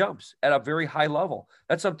repeated jumps at a very high level?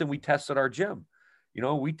 That's something we test at our gym.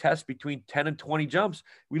 We test between 10 and 20 jumps.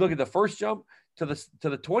 We look at the first jump to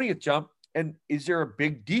the 20th jump, and is there a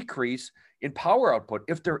big decrease in power output?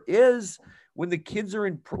 If there is, when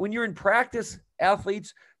you're in practice,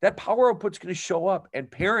 athletes, that power output's going to show up. And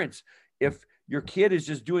parents, if your kid is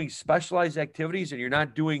just doing specialized activities and you're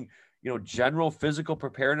not doing, general physical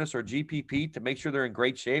preparedness or GPP to make sure they're in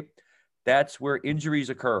great shape, that's where injuries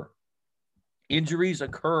occur. Injuries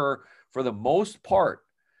occur for the most part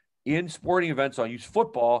in sporting events. I'll use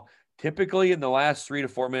football, typically in the last 3 to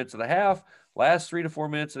 4 minutes of the half, last 3 to 4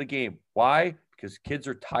 minutes of the game. Why? Because kids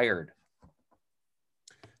are tired.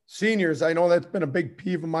 Seniors, I know that's been a big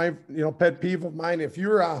peeve of mine, pet peeve of mine. If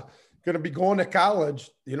you're going to be going to college,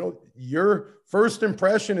 your first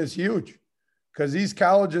impression is huge because these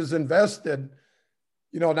colleges invested,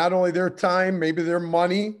 not only their time, maybe their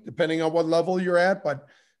money, depending on what level you're at, but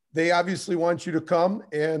they obviously want you to come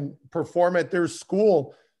and perform at their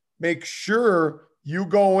school. Make sure you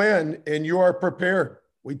go in and you are prepared.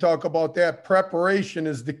 We talk about that. Preparation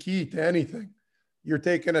is the key to anything. you're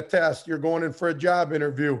taking a test, you're going in for a job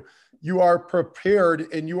interview, you are prepared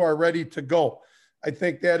and you are ready to go. I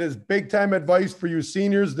think that is big time advice for you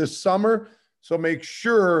seniors this summer. So make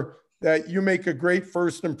sure that you make a great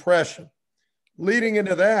first impression. Leading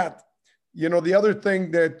into that, the other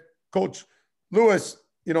thing that Coach Lewis,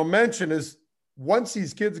 mentioned is once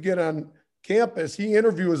these kids get on campus, he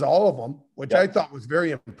interviews all of them, which I thought was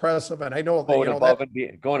very impressive. And I know going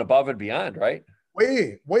above and beyond, right?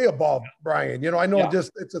 Way, way above, Brian. I know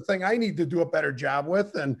it's a thing I need to do a better job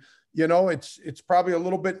with. And, it's probably a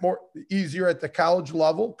little bit more easier at the college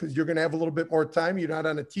level because you're going to have a little bit more time. You're not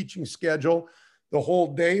on a teaching schedule the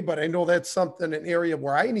whole day, but I know that's an area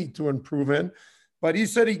where I need to improve in. But he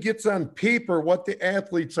said he gets on paper what the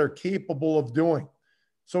athletes are capable of doing.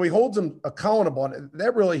 So he holds them accountable. And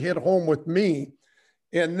that really hit home with me.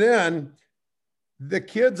 And then the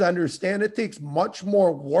kids understand it takes much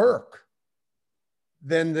more work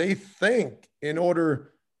than they think in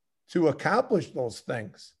order to accomplish those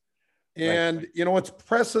things. And, it's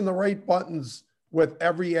pressing the right buttons with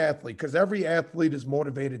every athlete because every athlete is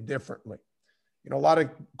motivated differently. A lot of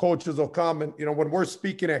coaches will come and, when we're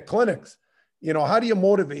speaking at clinics, how do you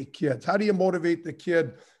motivate kids? How do you motivate the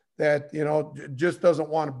kid that, just doesn't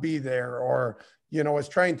want to be there or, is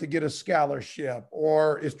trying to get a scholarship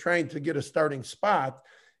or is trying to get a starting spot?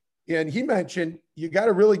 And he mentioned you got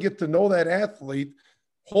to really get to know that athlete,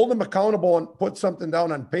 hold them accountable and put something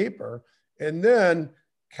down on paper, and then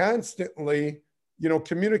constantly,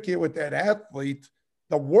 communicate with that athlete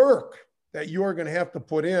the work that you are going to have to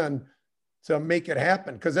put in to make it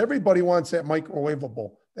happen. Because everybody wants that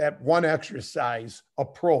microwavable, that one exercise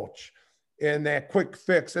approach and that quick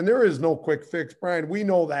fix. And there is no quick fix, Brian. We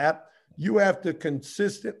know that. You have to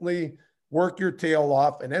consistently work your tail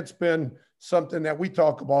off. And that's been something that we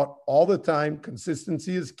talk about all the time.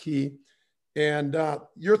 Consistency is key. And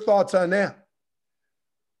your thoughts on that?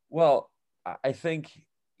 Well, I think,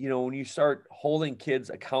 when you start holding kids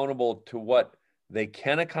accountable to what they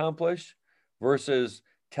can accomplish versus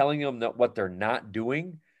telling them that what they're not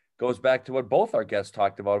doing, goes back to what both our guests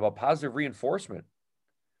talked about positive reinforcement.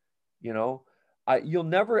 I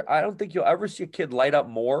don't think you'll ever see a kid light up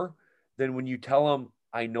more than when you tell them,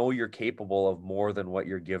 I know you're capable of more than what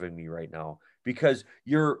you're giving me right now, because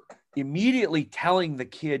you're immediately telling the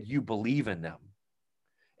kid you believe in them.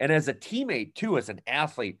 And as a teammate too, as an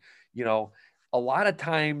athlete, a lot of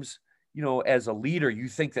times, as a leader, you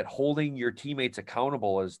think that holding your teammates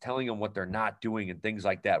accountable is telling them what they're not doing and things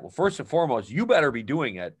like that. Well, first and foremost, you better be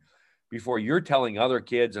doing it before you're telling other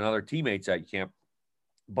kids and other teammates at camp.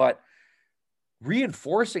 But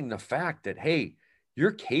reinforcing the fact that, hey,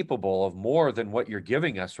 you're capable of more than what you're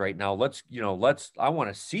giving us right now. I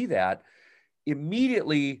want to see that,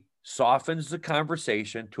 immediately softens the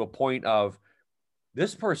conversation to a point of,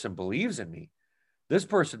 this person believes in me. This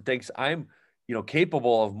person thinks I'm,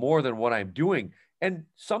 capable of more than what I'm doing. And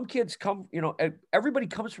some kids come, everybody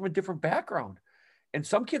comes from a different background. And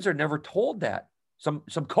some kids are never told that. Some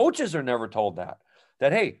coaches are never told that,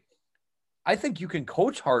 hey, I think you can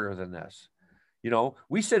coach harder than this.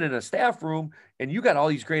 We sit in a staff room and you got all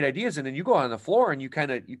these great ideas, and then you go on the floor and you kind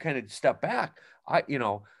of step back. I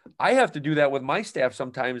have to do that with my staff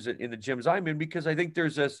sometimes in the gyms I'm in, because I think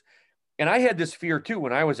there's this, and I had this fear too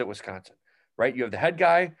when I was at Wisconsin, right? You have the head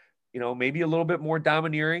guy, maybe a little bit more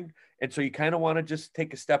domineering. And so you kind of want to just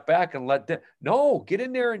take a step back and get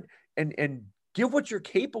in there and give what you're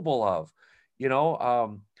capable of.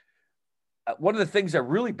 One of the things that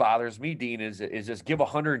really bothers me, Dean, is just give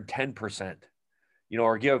 110%,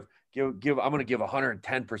 or give, I'm going to give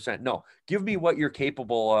 110%. No, give me what you're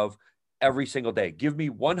capable of every single day. Give me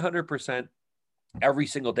 100% every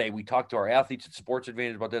single day. We talk to our athletes at Sports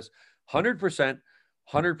Advantage about this, 100%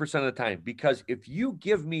 of the time, because if you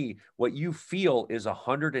give me what you feel is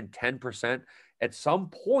 110%, at some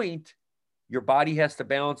point, your body has to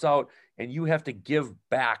balance out and you have to give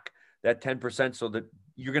back that 10%, so that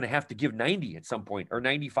you're going to have to give 90 at some point, or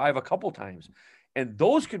 95 a couple times. And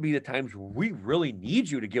those could be the times we really need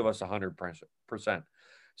you to give us 100%.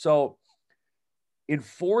 So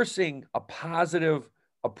enforcing a positive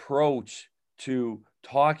approach to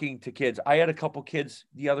talking to kids. I had a couple kids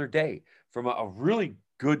the other day from a really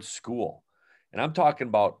good school, and I'm talking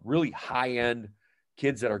about really high-end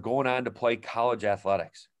kids that are going on to play college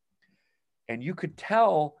athletics. And you could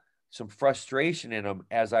tell some frustration in them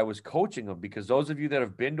as I was coaching them, because those of you that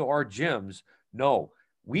have been to our gyms know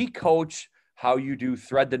we coach how you do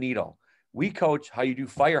thread the needle. We coach how you do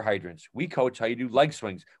fire hydrants. We coach how you do leg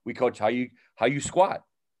swings. We coach how you squat.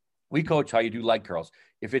 We coach how you do leg curls.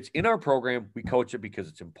 If it's in our program, we coach it because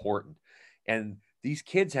it's important. And these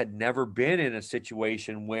kids had never been in a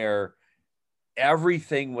situation where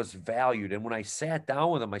everything was valued. And when I sat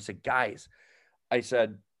down with them, I said, guys, I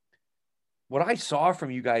said, what I saw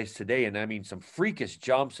from you guys today, and I mean some freakish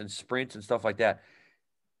jumps and sprints and stuff like that,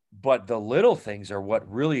 but the little things are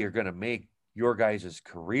what really are going to make your guys'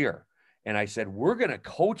 career. And I said, we're going to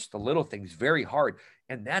coach the little things very hard.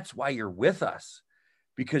 And that's why you're with us,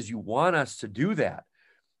 because you want us to do that.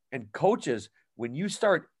 And coaches, when you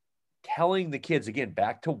start telling the kids, again,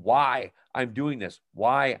 back to why I'm doing this,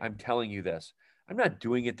 why I'm telling you this, I'm not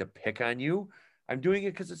doing it to pick on you. I'm doing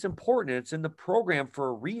it because it's important. It's in the program for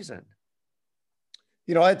a reason.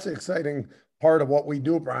 You know, that's an exciting part of what we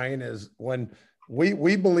do, Brian, is when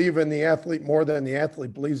we believe in the athlete more than the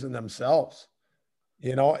athlete believes in themselves,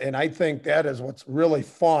 you know, and I think that is what's really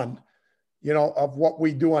fun, you know, of what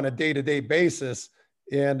we do on a day-to-day basis.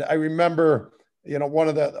 And I remember, you know, one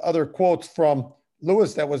of the other quotes from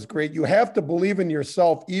Lewis that was great. You have to believe in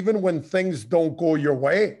yourself even when things don't go your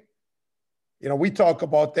way. You know, we talk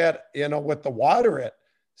about that, you know, with the water it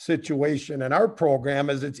situation in our program.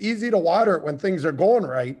 Is it's easy to water it when things are going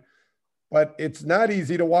right, but it's not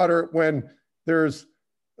easy to water it when there's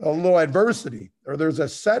a little adversity or there's a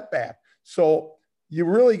setback. So you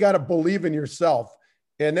really got to believe in yourself.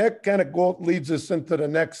 And that kind of leads us into the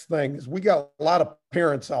next thing is we got a lot of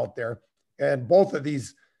parents out there, and both of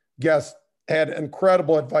these guests had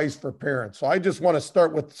incredible advice for parents. So I just want to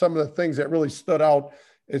start with some of the things that really stood out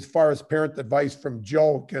as far as parent advice from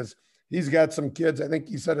Joe, because he's got some kids. I think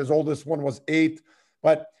he said his oldest one was 8.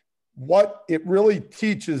 But what it really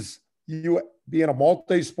teaches you being a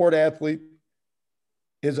multi-sport athlete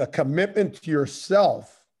is a commitment to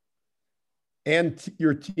yourself and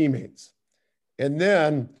your teammates. And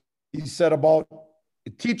then he said about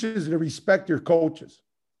it teaches you to respect your coaches.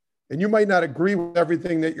 And you might not agree with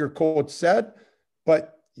everything that your coach said,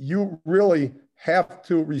 but you really have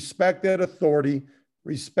to respect that authority,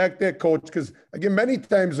 respect that coach. Because again, many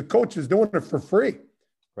times the coach is doing it for free.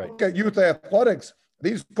 Right. Look at youth athletics.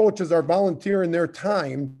 These coaches are volunteering their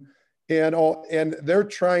time and they're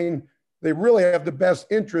trying, they really have the best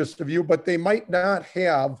interest of you, but they might not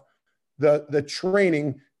have the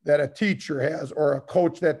training that a teacher has or a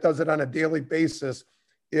coach that does it on a daily basis.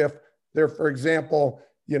 If they're, for example,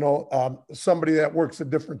 you know, somebody that works a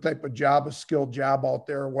different type of job, a skilled job out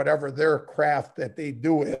there, whatever their craft that they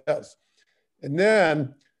do is. And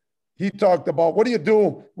then he talked about, what do you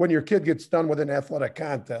do when your kid gets done with an athletic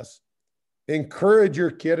contest? Encourage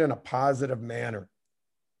your kid in a positive manner.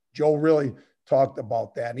 Joe really talked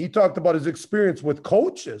about that. And he talked about his experience with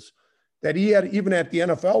coaches that he had even at the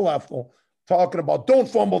NFL level, talking about don't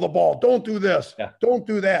fumble the ball, don't do this, don't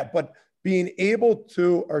do that. But being able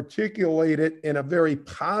to articulate it in a very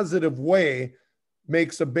positive way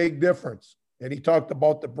makes a big difference. And he talked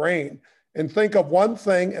about the brain. And think of one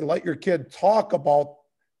thing and let your kid talk about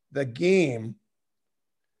the game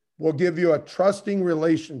will give you a trusting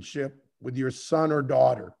relationship with your son or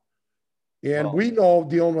daughter. And we know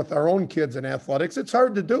dealing with our own kids in athletics, it's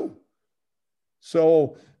hard to do.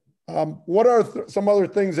 So what are some other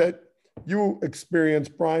things that you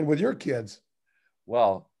experienced, Brian, with your kids?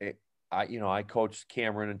 Well, I coached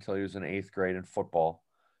Cameron until he was in 8th grade in football.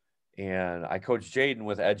 And I coached Jaden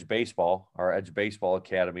with Edge Baseball, our Edge Baseball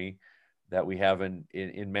Academy that we have in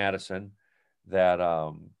Madison that,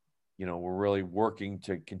 we're really working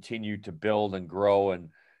to continue to build and grow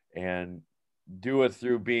and do it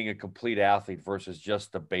through being a complete athlete versus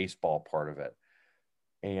just the baseball part of it.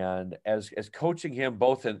 And as coaching him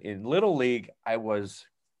both in Little League, I was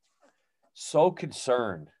so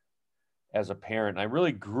concerned as a parent. I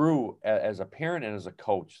really grew as a parent and as a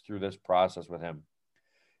coach through this process with him.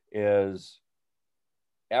 Is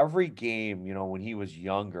every game, when he was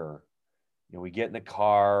younger, we get in the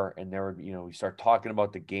car and we start talking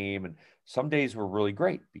about the game. And some days were really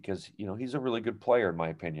great because, he's a really good player, in my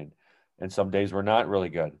opinion. And some days were not really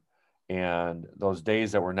good. And those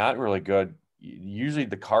days that were not really good, usually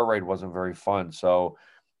the car ride wasn't very fun. So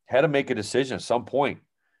had to make a decision at some point.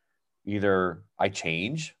 Either I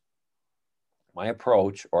change my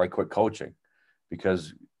approach or I quit coaching,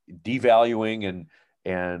 because devaluing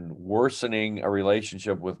and worsening a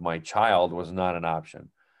relationship with my child was not an option.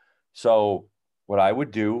 So what I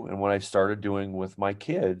would do and what I started doing with my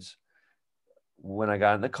kids when I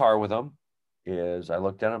got in the car with them is I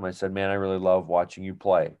looked at them, I said, man, I really love watching you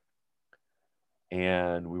play.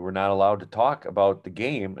 And we were not allowed to talk about the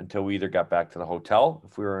game until we either got back to the hotel,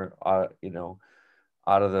 if we were, out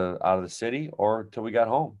of the city, or until we got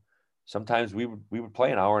home. Sometimes we would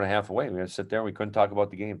play an hour and a half away. We had to sit there and we couldn't talk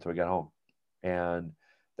about the game until we got home. And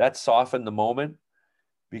that softened the moment,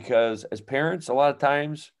 because as parents, a lot of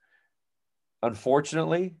times,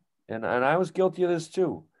 unfortunately, and I was guilty of this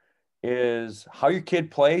too, is how your kid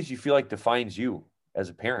plays, you feel like defines you as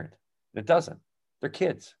a parent. And it doesn't. They're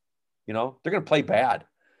kids. You know, they're going to play bad.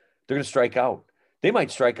 They're going to strike out. They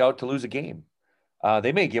might strike out to lose a game.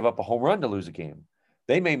 They may give up a home run to lose a game.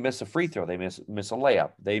 They may miss a free throw. They miss a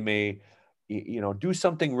layup. They may, do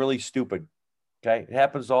something really stupid. Okay. It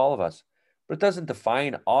happens to all of us, but it doesn't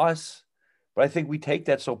define us. But I think we take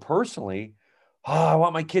that so personally. Oh, I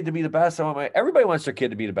want my kid to be the best. Everybody wants their kid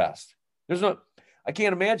to be the best. I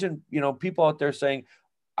can't imagine, people out there saying,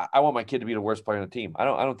 I want my kid to be the worst player on the team. I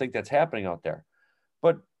don't think that's happening out there,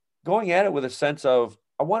 but going at it with a sense of,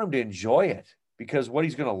 I want him to enjoy it, because what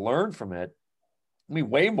he's going to learn from it,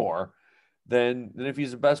 way more than if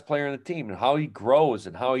he's the best player on the team, and how he grows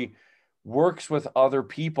and how he works with other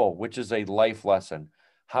people, which is a life lesson,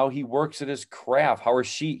 how he works at his craft,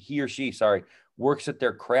 he or she works at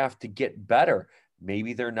their craft to get better.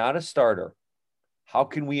 Maybe they're not a starter. How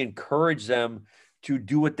can we encourage them to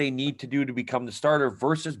do what they need to do to become the starter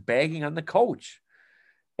versus bagging on the coach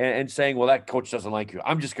and saying, well, that coach doesn't like you.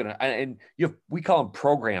 I'm just going to, we call them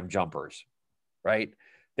program jumpers, right?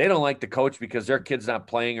 They don't like the coach because their kid's not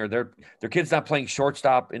playing, or their kid's not playing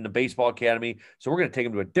shortstop in the baseball academy. So we're going to take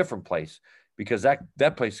them to a different place because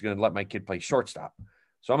that place is going to let my kid play shortstop.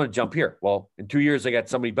 So I'm going to jump here. Well, in 2 years, I got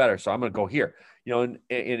somebody better. So I'm going to go here.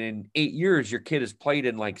 In 8 years, your kid has played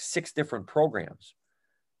in like 6 different programs.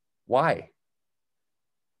 Why?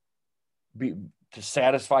 To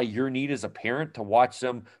satisfy your need as a parent to watch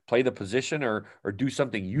them play the position or do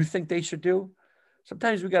something you think they should do.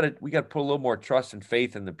 Sometimes we got to put a little more trust and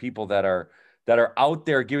faith in the people that are out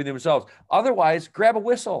there giving themselves. Otherwise, grab a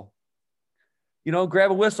whistle.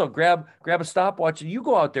 Grab a whistle, grab a stopwatch, and you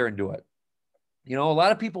go out there and do it. A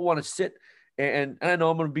lot of people want to sit and I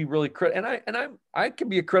know I'm going to be really critical, and I can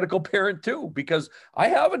be a critical parent too, because I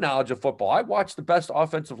have a knowledge of football. I watched the best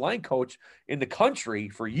offensive line coach in the country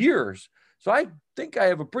for years. So I think I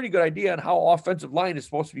have a pretty good idea on how offensive line is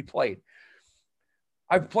supposed to be played.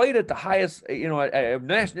 I've played at the highest, a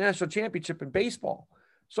national championship in baseball.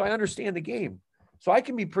 So I understand the game. So I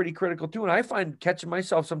can be pretty critical too. And I find catching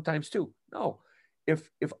myself sometimes too. No, if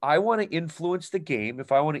I want to influence the game,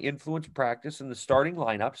 if I want to influence practice and the starting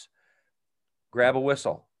lineups, grab a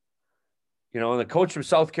whistle. And the coach from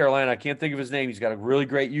South Carolina, I can't think of his name. He's got a really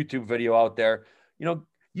great YouTube video out there.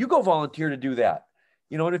 You go volunteer to do that.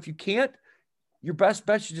 And if you can't, your best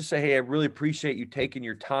bet should just say, hey, I really appreciate you taking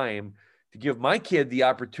your time to give my kid the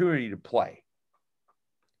opportunity to play.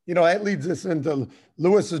 That leads us into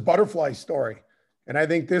Lewis's butterfly story. And I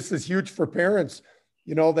think this is huge for parents.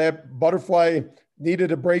 That butterfly needed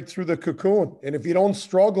to break through the cocoon. And if you don't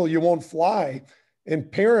struggle, you won't fly. And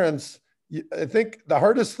parents, I think the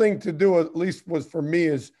hardest thing to do, at least was for me,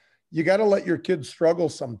 is you got to let your kids struggle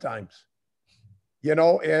sometimes.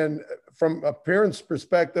 And from a parent's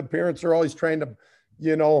perspective, parents are always trying to,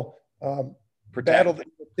 battle,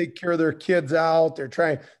 take care of their kids out. They're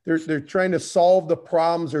trying to solve the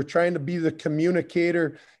problems. They're trying to be the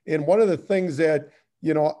communicator. And one of the things that,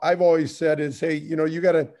 I've always said is, hey, you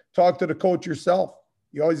got to talk to the coach yourself.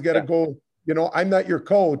 You always got to go, I'm not your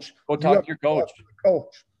coach. Go talk to your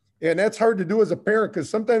coach. And that's hard to do as a parent, because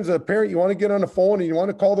sometimes as a parent, you want to get on the phone and you want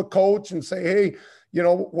to call the coach and say, hey,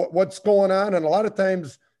 what's going on? And a lot of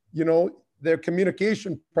times, their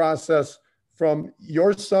communication process from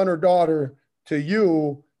your son or daughter to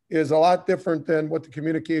you is a lot different than what the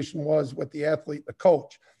communication was with the athlete, the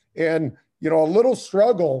coach. And, a little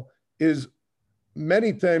struggle is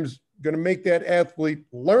many times going to make that athlete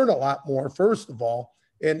learn a lot more, first of all,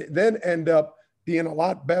 and then end up being a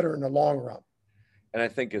lot better in the long run. And I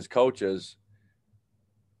think as coaches,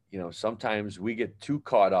 sometimes we get too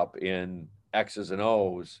caught up in X's and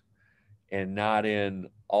O's and not in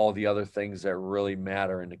all the other things that really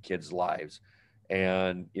matter in the kids' lives.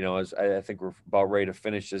 And, as I think we're about ready to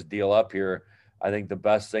finish this deal up here, I think the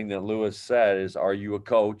best thing that Lewis said is, are you a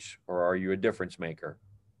coach or are you a difference maker?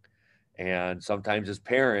 And sometimes as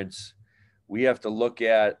parents, we have to look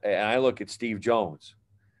at, and I look at Steve Jones,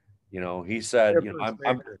 he said,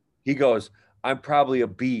 he goes, I'm probably a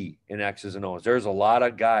B in X's and O's. There's a lot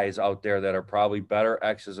of guys out there that are probably better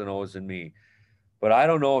X's and O's than me. But I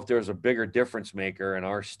don't know if there's a bigger difference maker in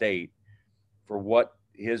our state for what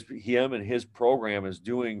him and his program is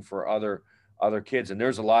doing for other kids. And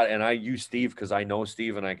there's a lot, and I use Steve because I know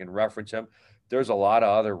Steve and I can reference him. There's a lot of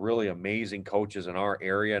other really amazing coaches in our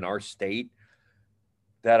area, in our state,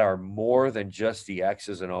 that are more than just the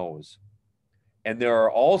X's and O's. And there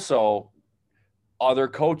are also other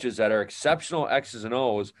coaches that are exceptional X's and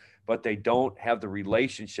O's, but they don't have the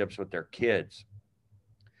relationships with their kids.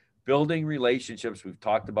 Building relationships, we've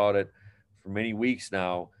talked about it for many weeks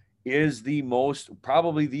now, is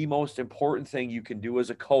probably the most important thing you can do as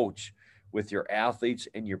a coach with your athletes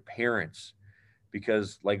and your parents.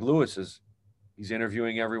 Because like he's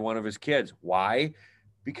interviewing every one of his kids. Why?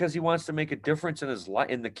 Because he wants to make a difference in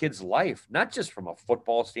the kid's life, not just from a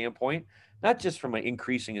football standpoint, not just from an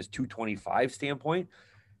increasing his 225 standpoint.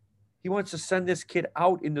 He wants to send this kid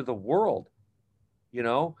out into the world. You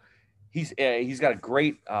know, he's got a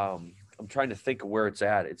great. I'm trying to think of where it's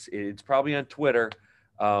at. It's probably on Twitter,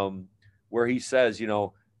 where he says,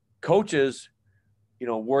 coaches,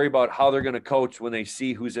 worry about how they're going to coach when they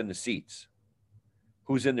see who's in their seats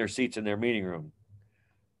in their meeting room.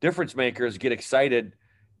 Difference makers get excited,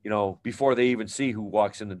 before they even see who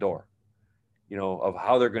walks in the door, of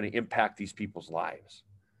how they're going to impact these people's lives.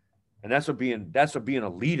 And that's what being a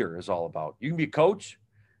leader is all about. You can be a coach,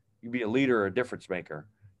 you can be a leader or a difference maker.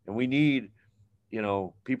 And we need,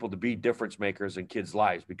 people to be difference makers in kids'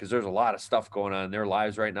 lives, because there's a lot of stuff going on in their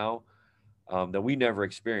lives right now that we never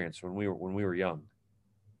experienced when we were young.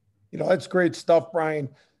 That's great stuff, Brian.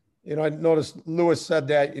 I noticed Lewis said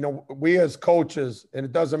that, we as coaches, and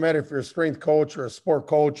it doesn't matter if you're a strength coach or a sport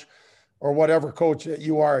coach or whatever coach that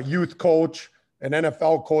you are, a youth coach, an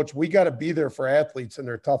NFL coach, we got to be there for athletes in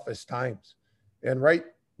their toughest times. And right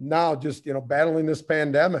now, just, battling this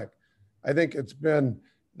pandemic, I think it's been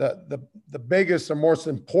the biggest and most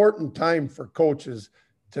important time for coaches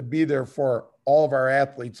to be there for all of our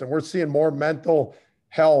athletes. And we're seeing more mental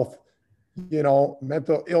health,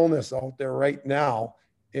 mental illness out there right now.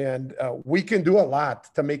 And we can do a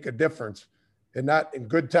lot to make a difference, and not in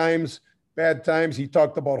good times, bad times. He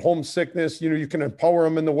talked about homesickness. You can empower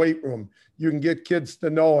them in the weight room. You can get kids to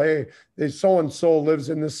know, hey, so-and-so lives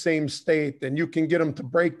in the same state, and you can get them to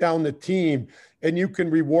break down the team, and you can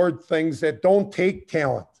reward things that don't take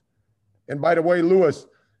talent. And by the way, Lewis,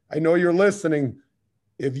 I know you're listening.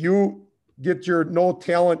 If you get your no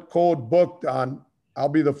talent code booked on, I'll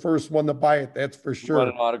be the first one to buy it. That's for sure.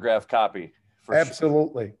 Want an autographed copy.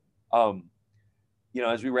 Absolutely. Sure.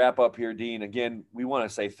 As we wrap up here, Dean, again, we want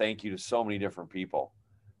to say thank you to so many different people.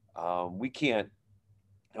 We can't,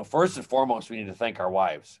 first and foremost, we need to thank our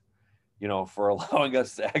wives, for allowing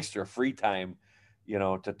us the extra free time,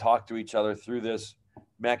 to talk to each other through this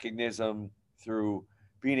mechanism, through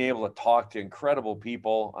being able to talk to incredible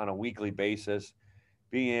people on a weekly basis,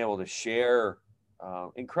 being able to share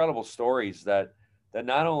incredible stories that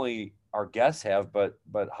not only our guests have, but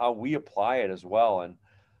how we apply it as well. And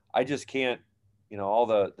I just can't, all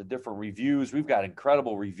the different reviews, we've got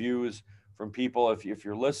incredible reviews from people. If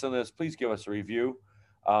you're listening to this, please give us a review.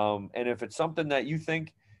 And if it's something that you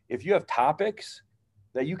think, if you have topics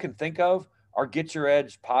that you can think of, our Get Your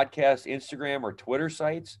Edge podcast, Instagram or Twitter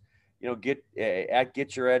sites, at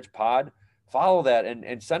Get Your Edge pod, follow that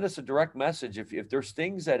and send us a direct message. If there's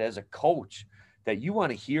things that as a coach that you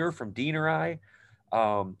want to hear from Dean or I,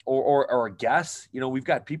 or a guest, we've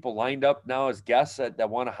got people lined up now as guests that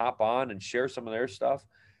want to hop on and share some of their stuff.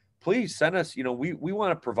 Please send us, we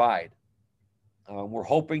want to provide. We're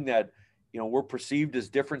hoping that, we're perceived as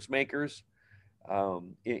difference makers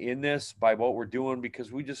in this by what we're doing,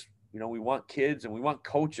 because we just, we want kids and we want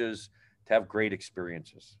coaches to have great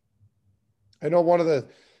experiences. I know one of the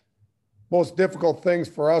most difficult things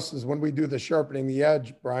for us is when we do the sharpening the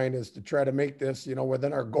edge, Brian, is to try to make this,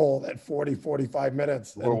 within our goal, that 40, 45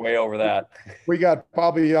 minutes. We're way over that. We got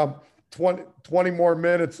probably 20 more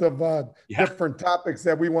minutes of different topics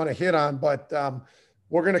that we want to hit on, but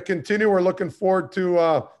we're going to continue. We're looking forward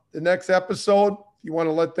to the next episode. You want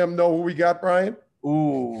to let them know who we got, Brian?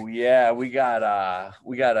 Ooh, yeah. We got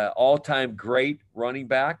an all-time great running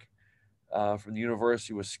back from the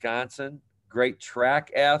University of Wisconsin, great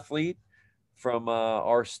track athlete from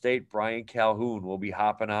our state, Brian Calhoun, will be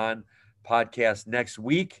hopping on podcast next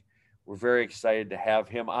week. We're very excited to have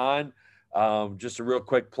him on. Just a real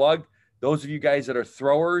quick plug. Those of you guys that are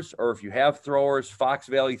throwers, or if you have throwers, Fox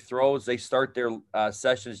Valley Throws, they start their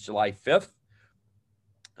sessions July 5th.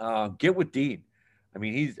 Get with Dean.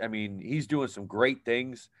 He's doing some great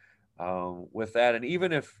things with that. And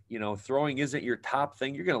even if, throwing isn't your top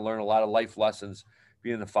thing, you're going to learn a lot of life lessons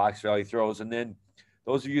being in the Fox Valley Throws. And then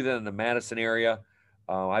those of you that are in the Madison area,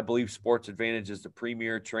 I believe Sports Advantage is the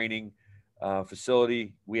premier training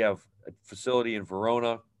facility. We have a facility in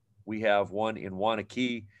Verona. We have one in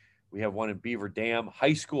Wanakee. We have one in Beaver Dam.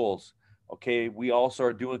 High schools, okay, we also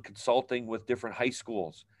are doing consulting with different high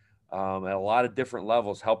schools at a lot of different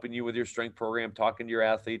levels, helping you with your strength program, talking to your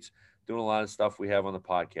athletes, doing a lot of stuff we have on the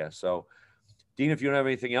podcast. So, Dean, if you don't have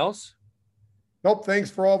anything else. Nope. Thanks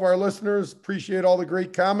for all of our listeners. Appreciate all the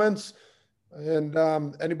great comments. And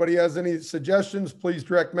anybody has any suggestions, please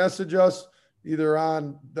direct message us either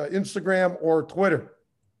on the Instagram or Twitter.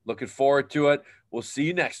 Looking forward to it. We'll see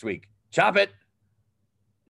you next week. Chop it.